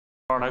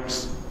products: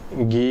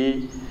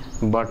 ghee,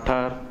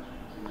 butter,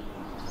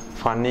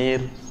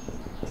 paneer,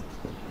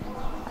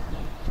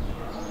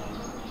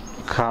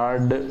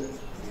 curd,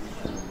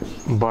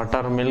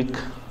 buttermilk.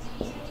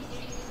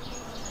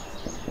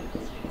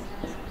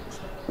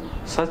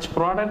 Such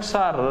products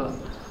are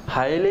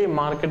highly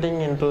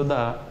marketing into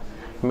the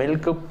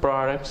milk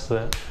products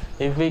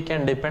if we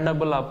can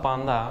dependable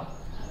upon the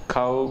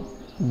cow,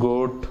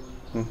 goat,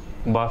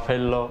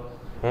 buffalo,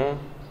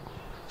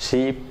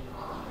 sheep.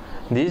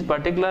 These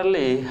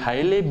particularly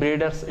highly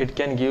breeders, it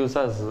can gives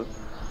us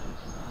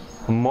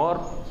more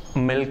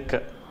milk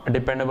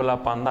dependable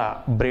upon the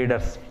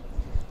breeders.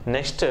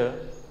 Next,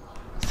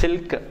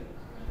 silk.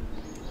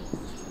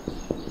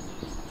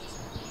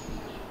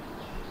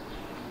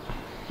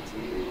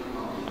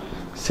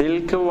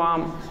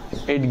 Silkworm,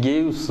 it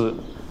gives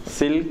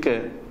silk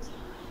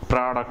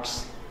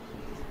products,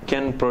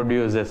 can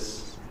produces.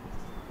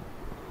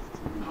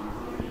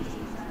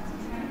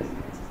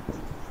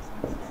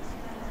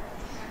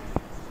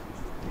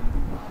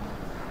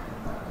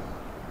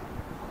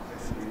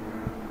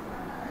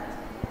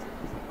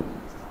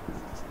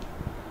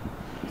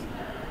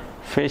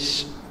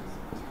 Fish,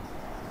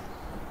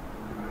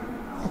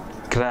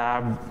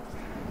 crab,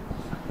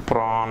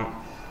 prawn.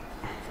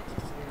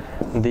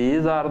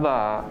 These are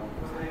the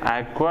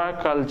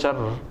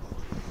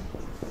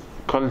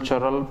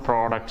cultural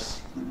products.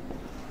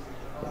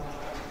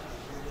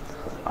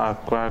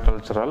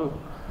 Aquacultural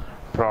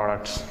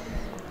products.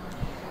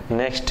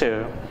 Next,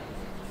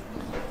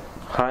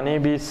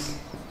 honeybees,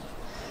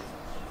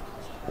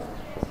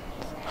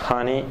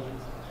 honey,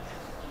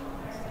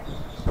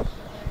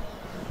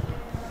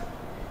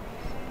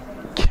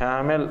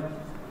 camel,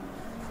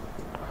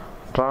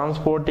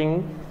 transporting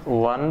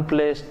one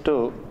place to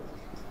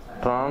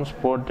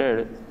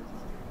transported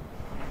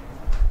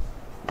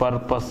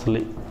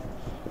purposely.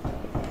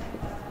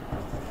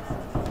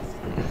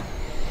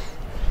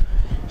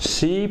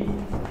 Sheep,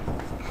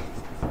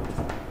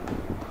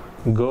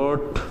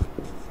 goat,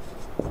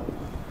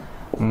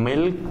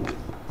 milk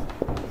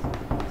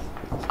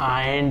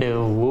and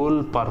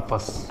wool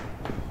purpose.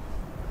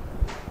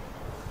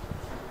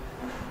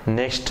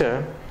 Next,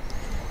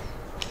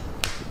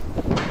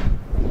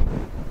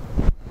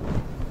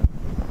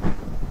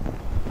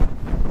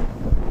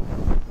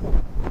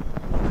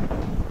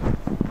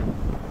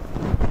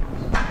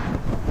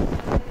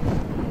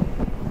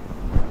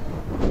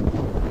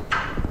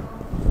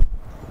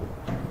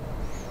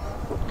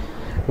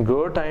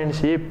 goat and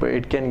sheep,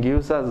 it can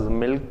give us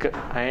milk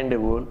and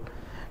wool.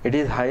 It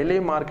is highly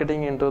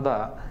marketing into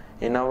the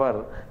in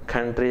our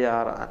country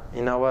or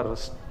in our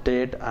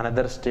state,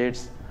 another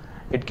states.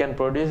 It can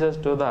produce us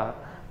to the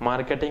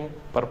marketing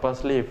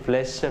purposely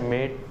flesh,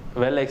 meat,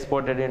 well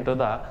exported into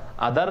the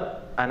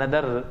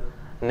another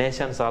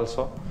nations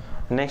also.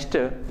 Next,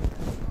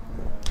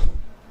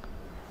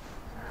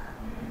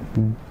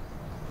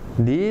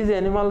 these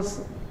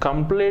animals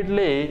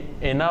completely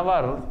in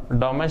our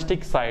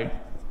domestic side.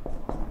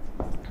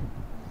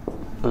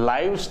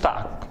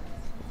 Livestock.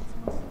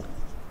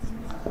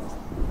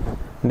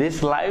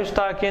 This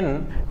livestock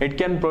it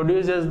can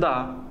produce as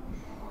the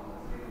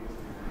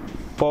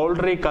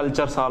poultry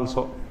cultures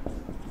also.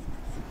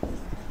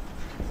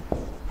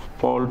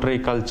 Poultry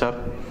culture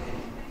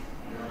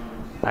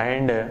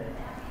and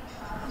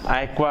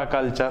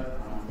aquaculture.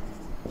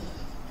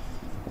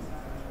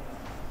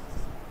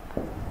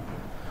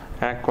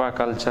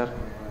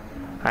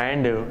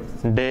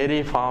 And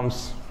dairy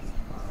farms.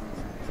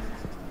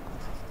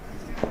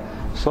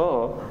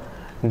 So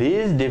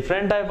these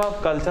different type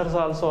of cultures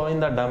also in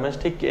the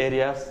domestic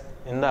areas,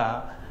 in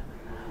the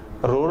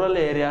rural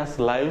areas,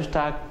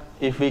 livestock,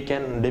 if we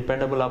can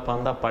dependable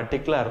upon the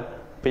particular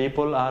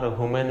people or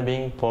human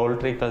being,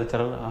 poultry culture,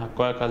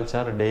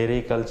 aquaculture,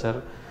 dairy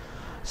culture,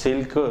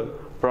 silk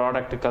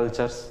product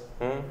cultures,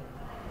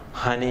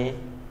 honey,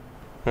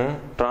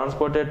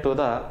 transported to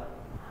the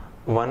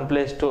one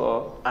place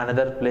to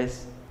another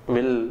place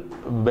will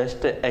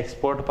best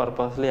export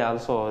purposely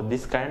also.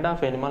 This kind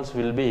of animals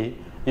will be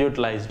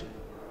utilized.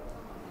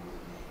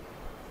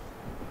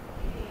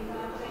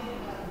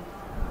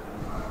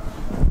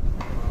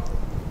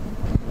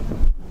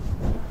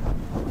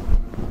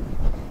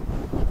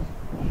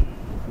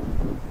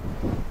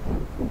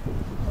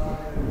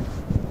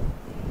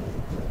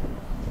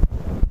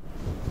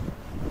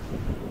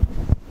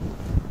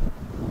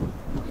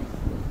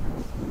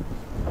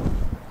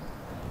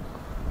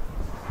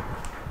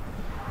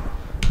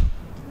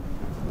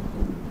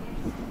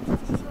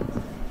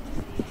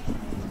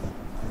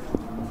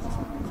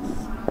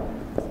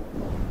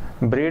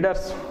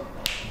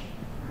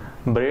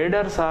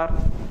 Breeders are,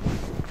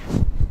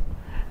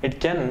 it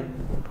can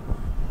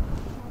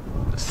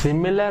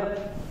similar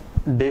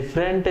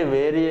different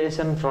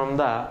variation from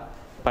the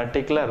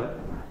particular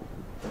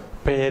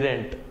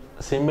parent,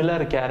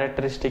 similar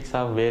characteristics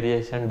of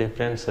variation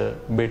difference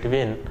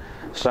between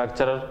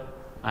structure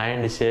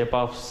and shape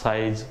of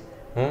size.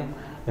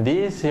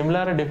 These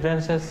similar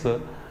differences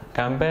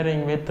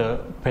comparing with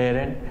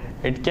parent,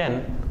 it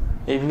can,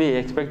 if we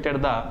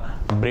expected the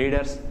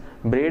breeders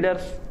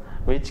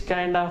which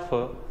kind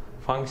of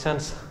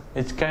functions,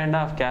 which kind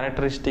of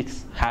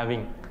characteristics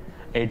having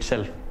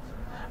itself.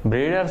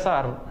 Breeders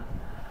are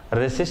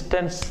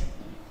resistance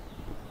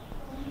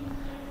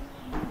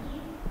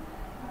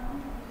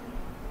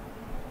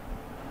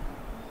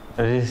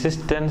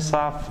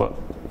of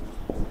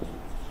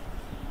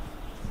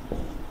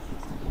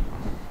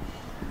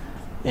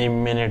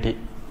immunity.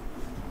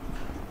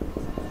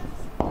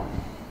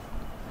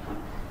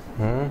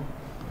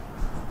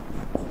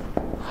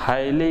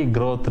 Highly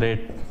growth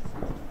rate.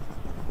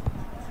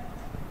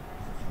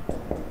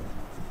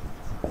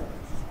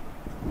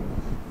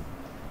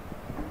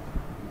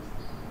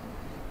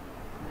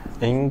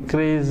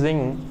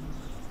 Increasing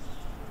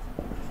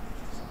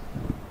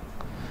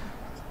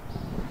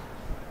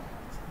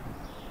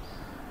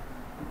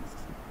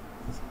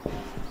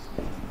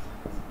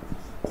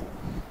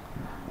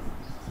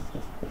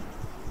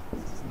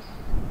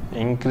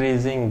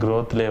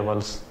growth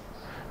levels,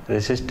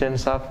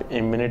 resistance of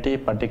immunity,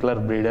 particular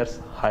breeders,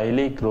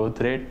 highly growth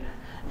rate,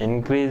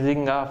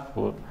 increasing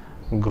of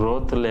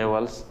growth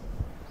levels,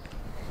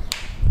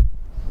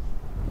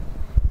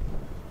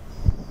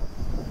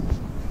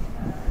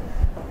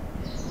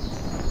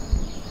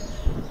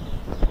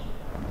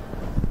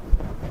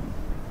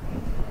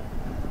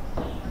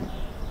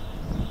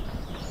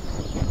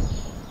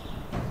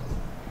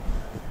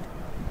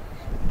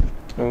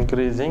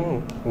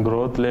 increasing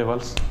growth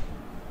levels,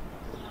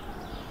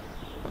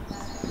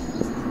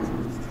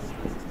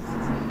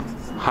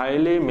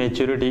 highly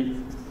maturity,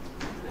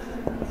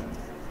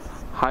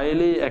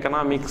 highly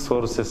economic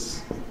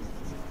sources,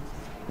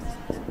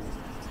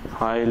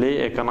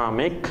 highly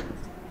economic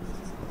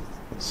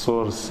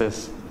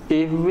sources.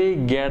 If we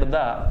get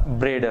the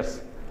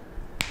breeders,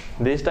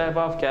 this type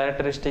of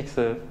characteristics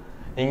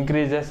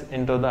increases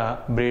into the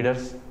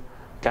breeders.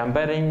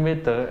 Comparing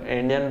with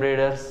Indian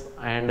breeders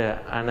and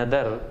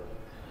another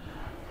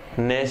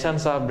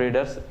nations of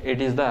breeders,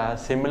 it is the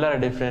similar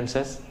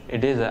differences.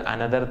 It is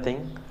another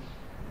thing.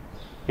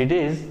 It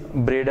is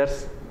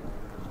breeders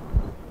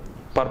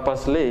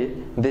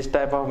purposely this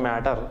type of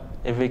matter,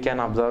 if we can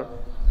observe.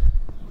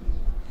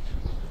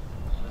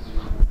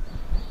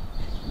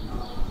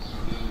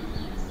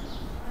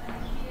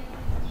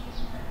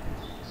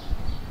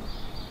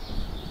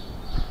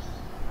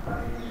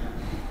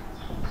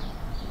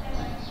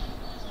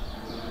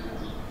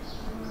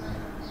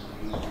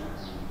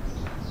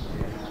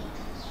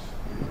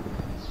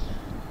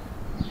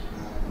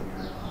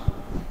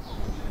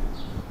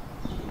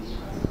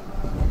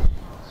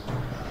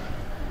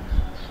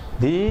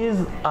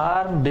 These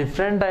are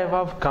different type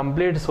of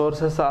complete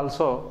sources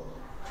also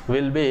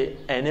will be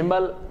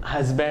animal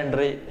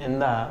husbandry in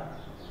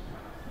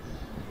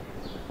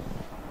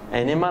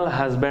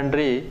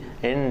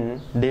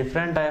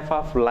different type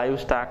of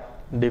livestock,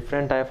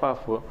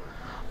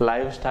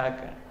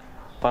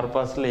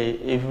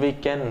 purposely if we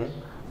can,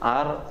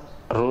 are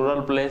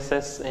rural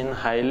places in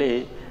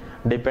highly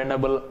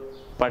dependable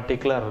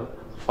particular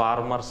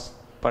farmers,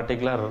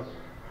 particular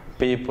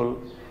people,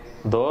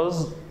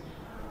 those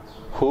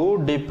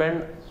who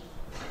depend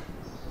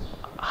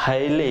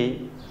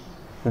highly,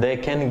 they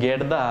can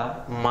get the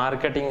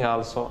marketing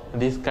also.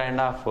 This kind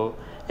of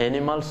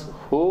animals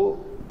who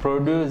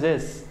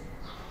produces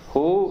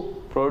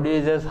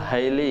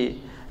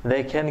highly,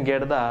 they can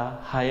get the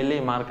highly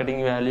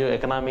marketing value,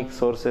 economic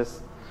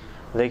sources.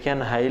 They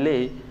can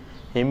highly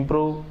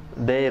improve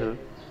their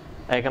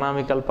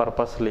economical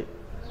purposely.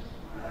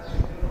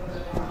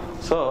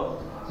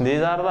 So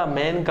these are the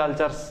main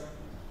cultures.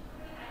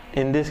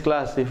 In this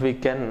class, if we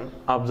can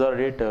observe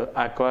it,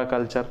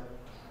 aquaculture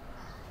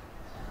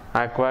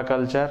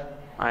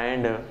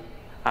and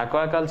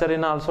aquaculture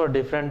in also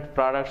different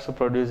products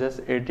produces.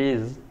 It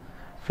is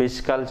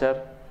fish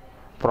culture,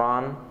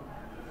 prawn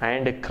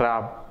and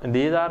crab.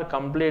 These are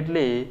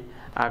completely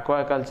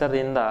aquaculture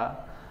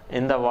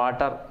in the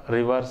water,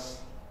 rivers,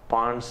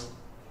 ponds,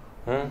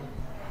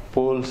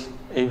 pools.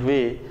 If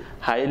we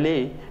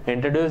highly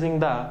introducing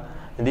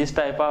this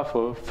type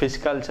of fish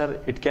culture,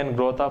 it can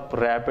grow up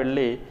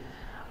rapidly.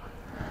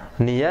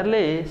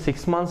 Nearly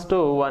 6 months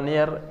to 1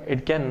 year,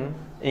 it can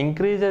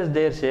increases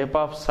their shape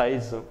of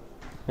size.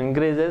 1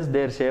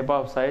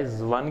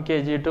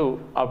 kg to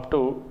up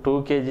to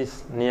 2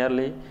 kgs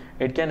nearly.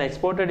 It can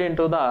export it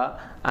into the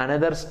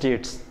another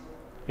states.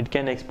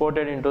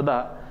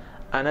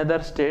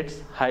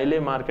 Highly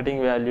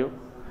marketing value.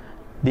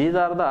 These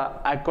are the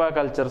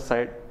aquaculture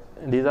side.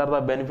 These are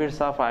the benefits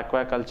of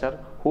aquaculture.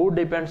 Who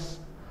depends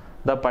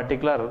the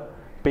particular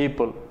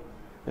people,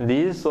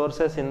 these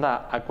sources in the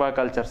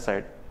aquaculture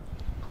side.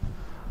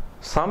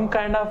 Some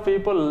kind of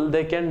people,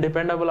 they can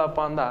dependable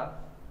upon the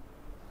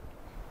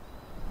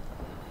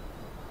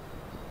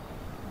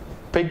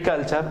pig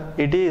culture.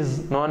 It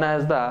is known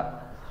as the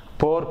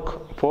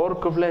pork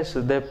flesh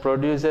they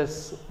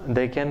produces.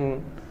 They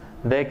can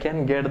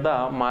get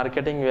the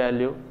marketing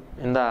value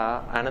in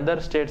the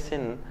another states.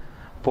 In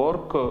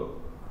pork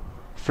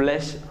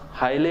flesh,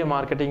 highly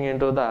marketing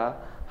into the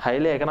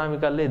highly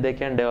economically, they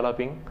can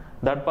developing.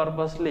 That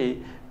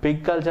purposely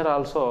pig culture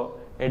also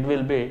it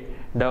will be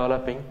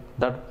developing.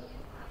 That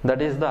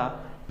that is the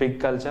pig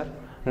culture.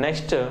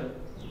 Next,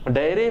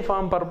 dairy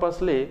farm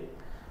purposely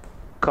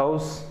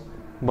cows,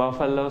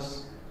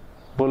 buffaloes,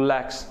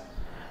 bullocks.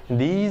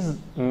 These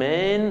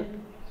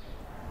main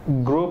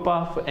group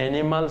of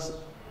animals,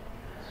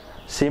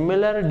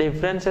 similar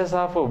differences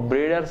of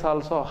breeders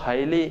also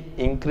highly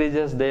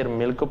increases their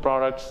milk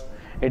products.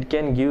 It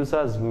can gives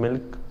us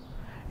milk.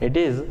 It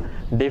is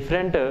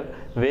different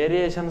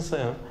variations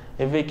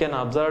if we can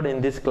observe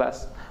in this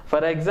class.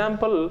 For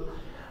example,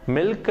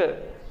 milk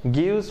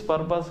gives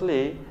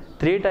purposely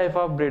 3 type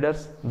of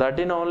breeders. That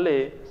in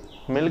only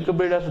milk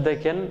breeders they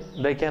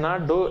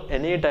cannot do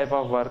any type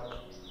of work.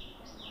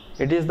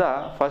 It is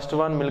the first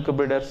one, milk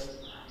breeders.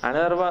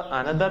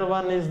 Another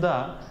one is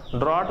the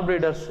draught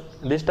breeders.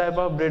 This type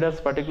of breeders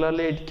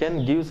particularly it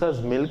can gives us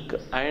milk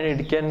and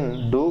it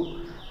can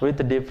do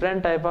with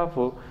different type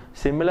of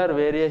similar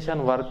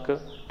variation work,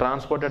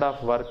 transported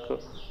of work,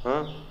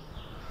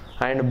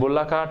 and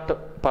bullock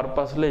cart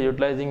purposely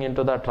utilizing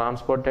into the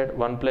transported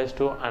one place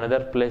to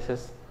another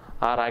places,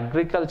 or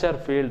agriculture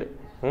field,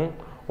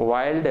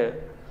 wild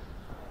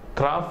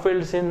crop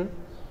fields in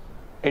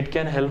it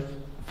can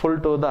helpful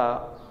to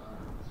the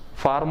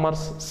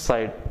farmers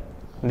side.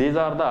 These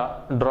are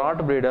the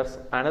draught breeders.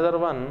 Another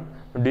one,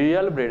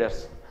 dual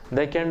breeders.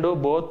 They can do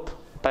both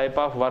type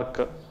of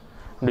work.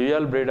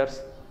 Dual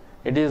breeders,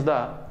 it is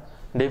the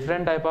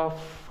different type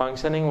of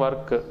functioning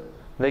work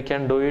they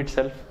can do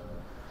itself.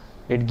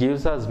 It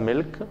gives us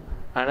milk.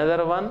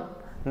 Another one,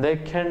 they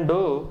can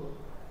do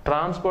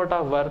transport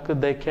of work.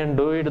 They can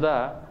do it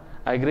the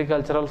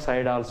agricultural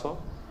side also.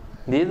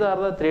 These are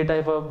the 3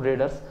 type of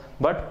breeders.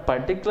 But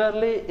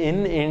particularly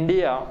in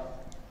India,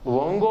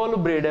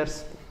 Ongolu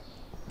breeders,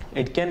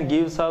 it can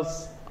gives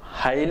us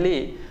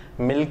highly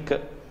milk,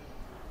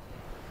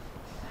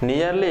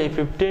 nearly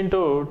 15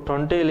 to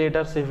 20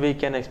 liters if we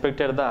can expect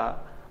the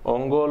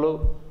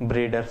Ongolu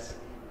breeders.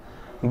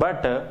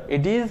 But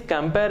it is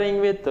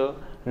comparing with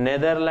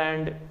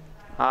Netherlands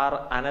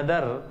or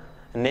another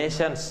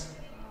nations,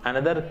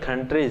 another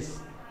countries.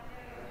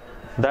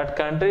 That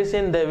countries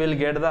in they will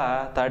get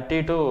the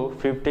 30 to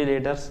 50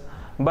 liters.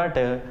 But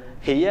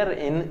here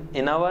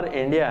in our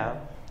India,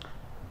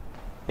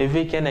 if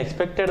we can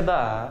expect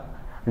the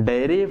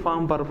dairy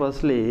farm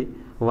purposely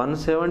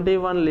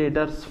 171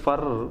 liters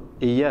per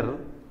year,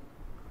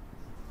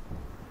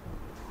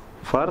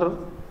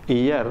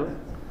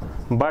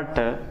 but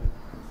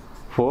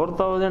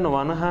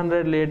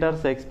 4100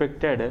 liters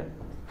expected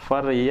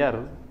per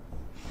year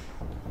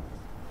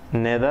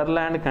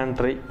Netherlands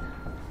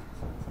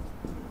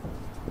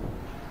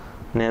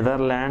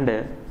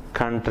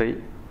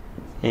country.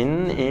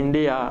 In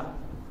India,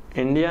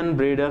 Indian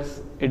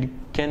breeders, it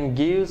can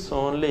gives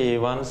only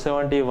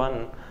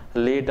 171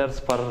 liters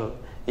per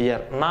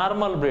year.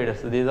 Normal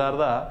breeders, these are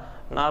the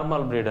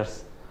normal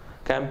breeders.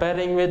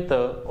 Comparing with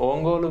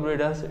Ongolu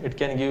breeders, it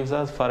can gives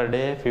us per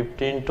day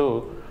 15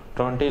 to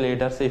 20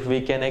 liters if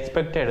we can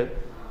expect it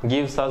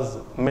gives us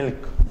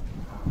milk.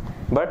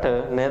 But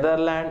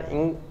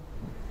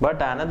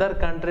but another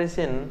countries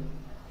in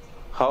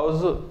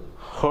household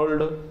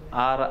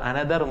or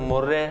another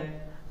Murray,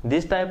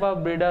 this type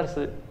of breeders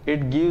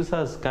it gives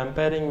us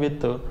comparing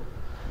with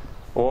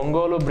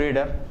Ongolu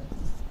breeder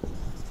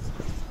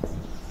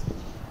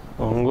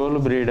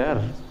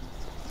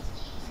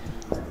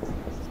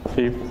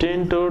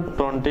 15 to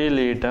 20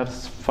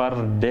 liters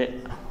per day.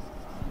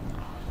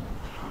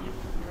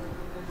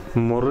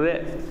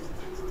 Murray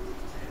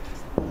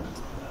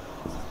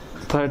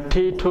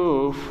 30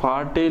 to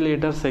 40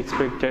 liters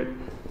expected.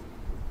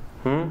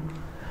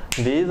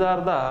 These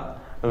are the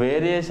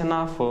variation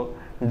of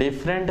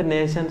different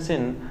nations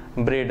in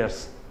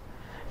breeders.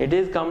 It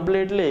is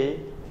completely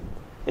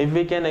if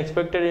we can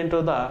expect it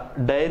into the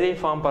dairy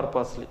farm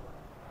purposely.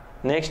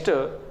 Next,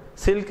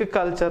 silk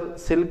culture,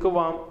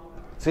 silkworm.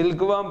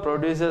 Silkworm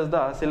produces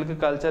the silk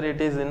culture.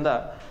 It is in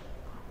the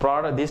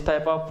product. This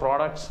type of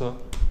products,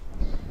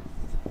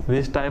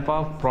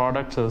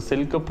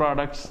 silk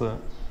products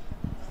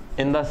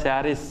in the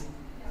sarees.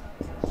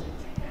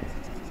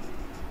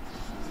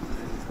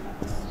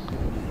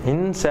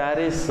 In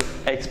sarees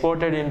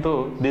exported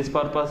into this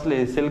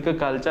purposely silk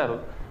culture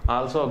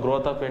also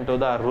growth up into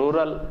the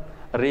rural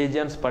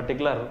regions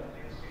particular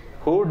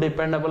who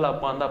dependable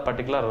upon the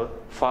particular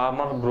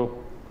farmer group.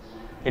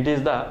 It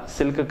is the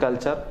silk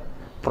culture,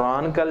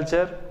 prawn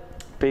culture,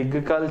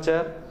 pig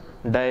culture,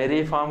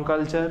 dairy farm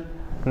culture,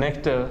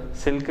 next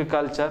silk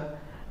culture.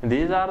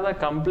 These are the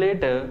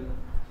complete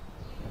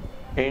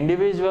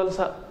individuals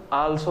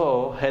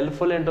also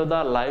helpful into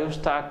the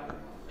livestock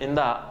in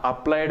the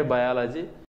applied biology.